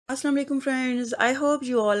Assalamu alaikum friends. I hope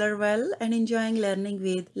you all are well and enjoying learning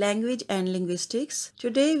with language and linguistics.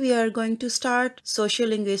 Today we are going to start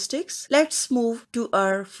sociolinguistics. Let's move to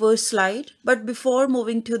our first slide. But before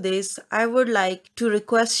moving to this, I would like to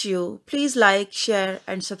request you please like, share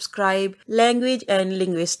and subscribe language and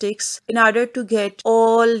linguistics in order to get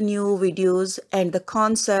all new videos and the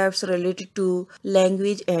concepts related to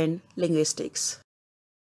language and linguistics.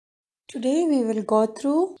 Today we will go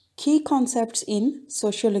through key concepts in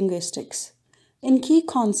sociolinguistics. In key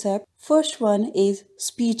concept, first one is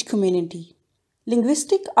speech community.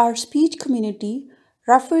 Linguistic or speech community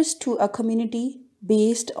refers to a community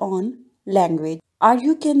based on language. Or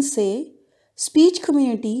you can say speech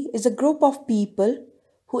community is a group of people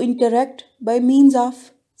who interact by means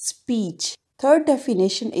of speech. Third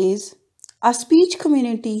definition is a speech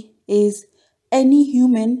community is any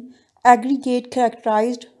human aggregate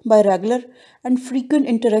characterized by regular and frequent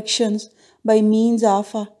interactions by means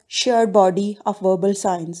of a shared body of verbal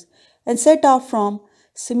signs and set off from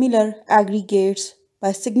similar aggregates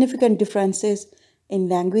by significant differences in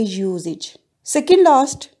language usage. Second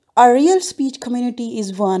last, a real speech community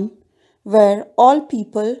is one where all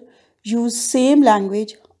people use same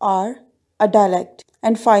language or a dialect.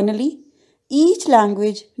 And finally, each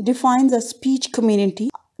language defines a speech community,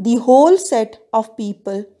 the whole set of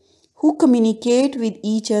people who communicate with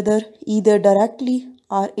each other either directly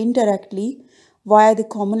or indirectly via the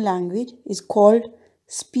common language is called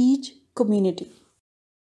speech community.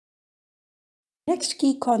 Next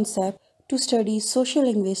key concept to study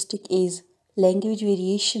sociolinguistic is language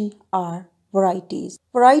variation or varieties.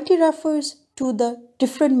 Variety refers to the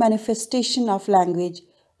different manifestation of language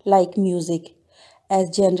like music as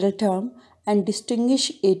general term and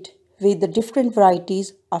distinguish it with the different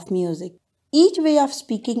varieties of music. Each way of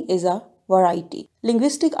speaking is a variety.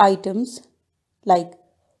 Linguistic items like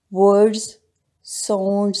words,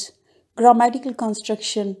 sounds, grammatical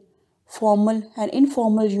construction, formal and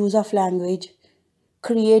informal use of language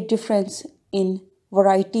create difference in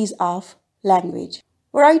varieties of language.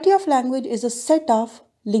 Variety of language is a set of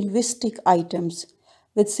linguistic items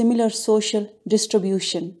with similar social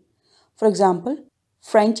distribution. For example,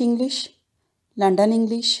 French English, London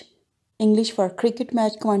English, English for cricket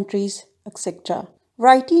match commentaries, etc.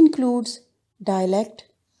 Variety includes dialect,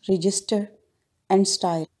 register, and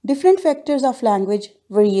style. Different factors of language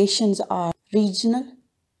variations are regional,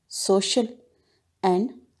 social,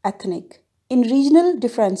 and ethnic. In regional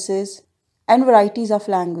differences and varieties of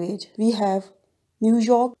language, we have New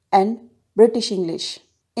York and British English.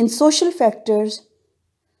 In social factors,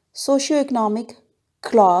 socioeconomic,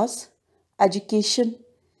 class, education,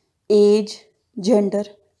 age, gender,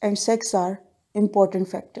 and sex are important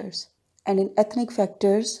factors. And in ethnic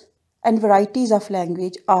factors and varieties of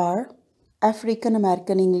language are African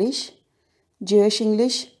American English, Jewish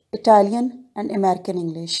English, Italian, and American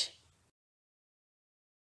English.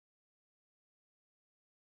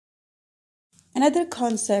 Another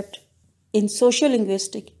concept in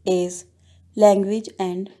sociolinguistics is language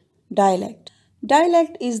and dialect.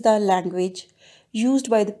 Dialect is the language used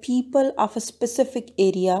by the people of a specific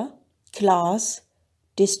area, class,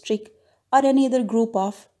 district, or any other group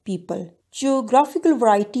of people. Geographical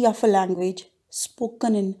variety of a language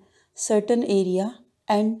spoken in certain area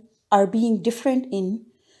and are being different in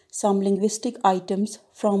some linguistic items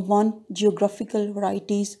from one geographical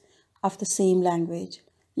varieties of the same language.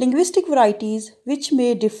 Linguistic varieties which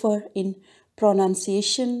may differ in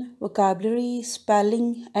pronunciation, vocabulary,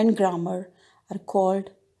 spelling, and grammar are called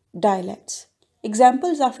dialects.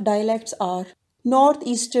 Examples of dialects are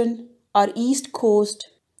Northeastern or East Coast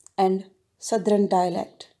and Southern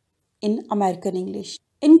dialect in American English.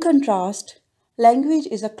 In contrast, language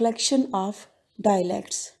is a collection of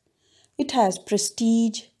dialects. It has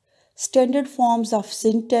prestige, standard forms of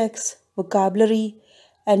syntax, vocabulary,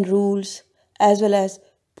 and rules, as well as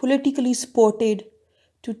politically supported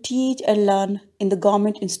to teach and learn in the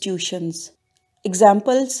government institutions.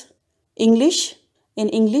 Examples English. In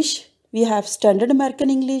English, we have Standard American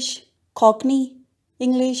English, Cockney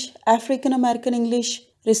English, African American English,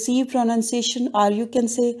 received pronunciation, or you can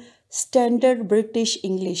say Standard British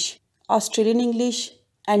English, Australian English,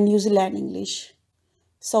 and New Zealand English,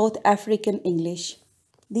 South African English.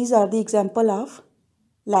 These are the example of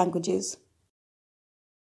languages.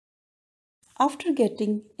 After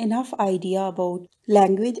getting enough idea about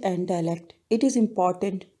language and dialect, it is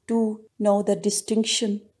important to know the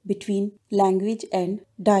distinction between language and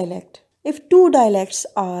dialect. If two dialects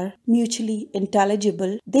are mutually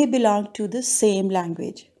intelligible, they belong to the same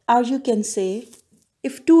language. Or you can say,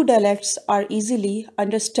 if two dialects are easily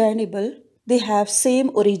understandable, they have same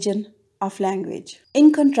origin of language.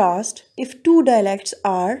 In contrast, if two dialects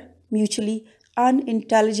are mutually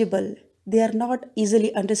unintelligible, they are not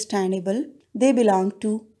easily understandable, they belong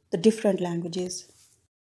to the different languages.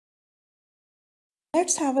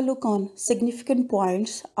 Let's have a look on significant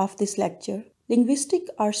points of this lecture. Linguistic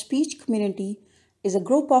or speech community is a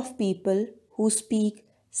group of people who speak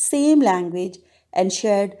same language and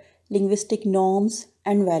shared linguistic norms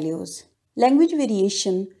and values. Language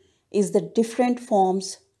variation is the different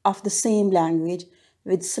forms of the same language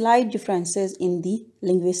with slight differences in the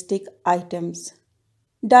linguistic items.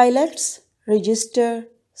 Dialects, register,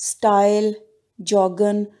 style,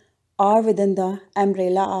 jargon are within the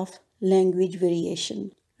umbrella of language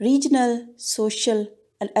variation. Regional, social,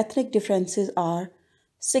 and ethnic differences are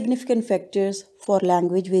significant factors for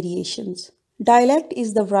language variations. Dialect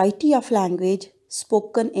is the variety of language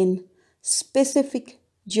spoken in specific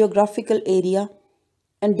geographical area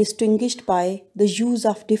and distinguished by the use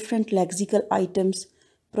of different lexical items,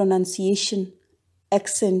 pronunciation,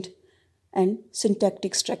 accent, and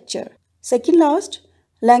syntactic structure. Second last,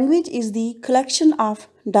 language is the collection of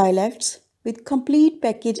dialects with complete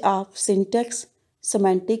package of syntax,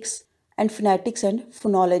 semantics, and phonetics and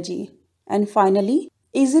phonology. And finally,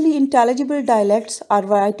 easily intelligible dialects or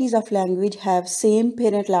varieties of language have same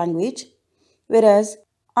parent language, whereas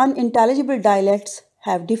unintelligible dialects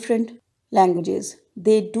have different languages.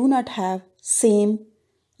 They do not have same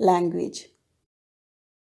language.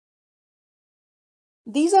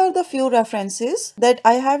 These are the few references that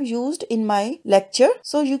I have used in my lecture,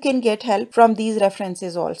 so you can get help from these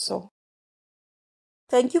references also.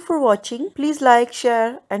 Thank you for watching. Please like,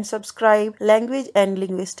 share and subscribe Language and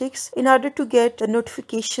Linguistics in order to get the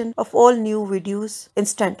notification of all new videos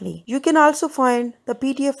instantly. You can also find the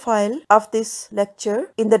PDF file of this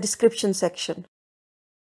lecture in the description section.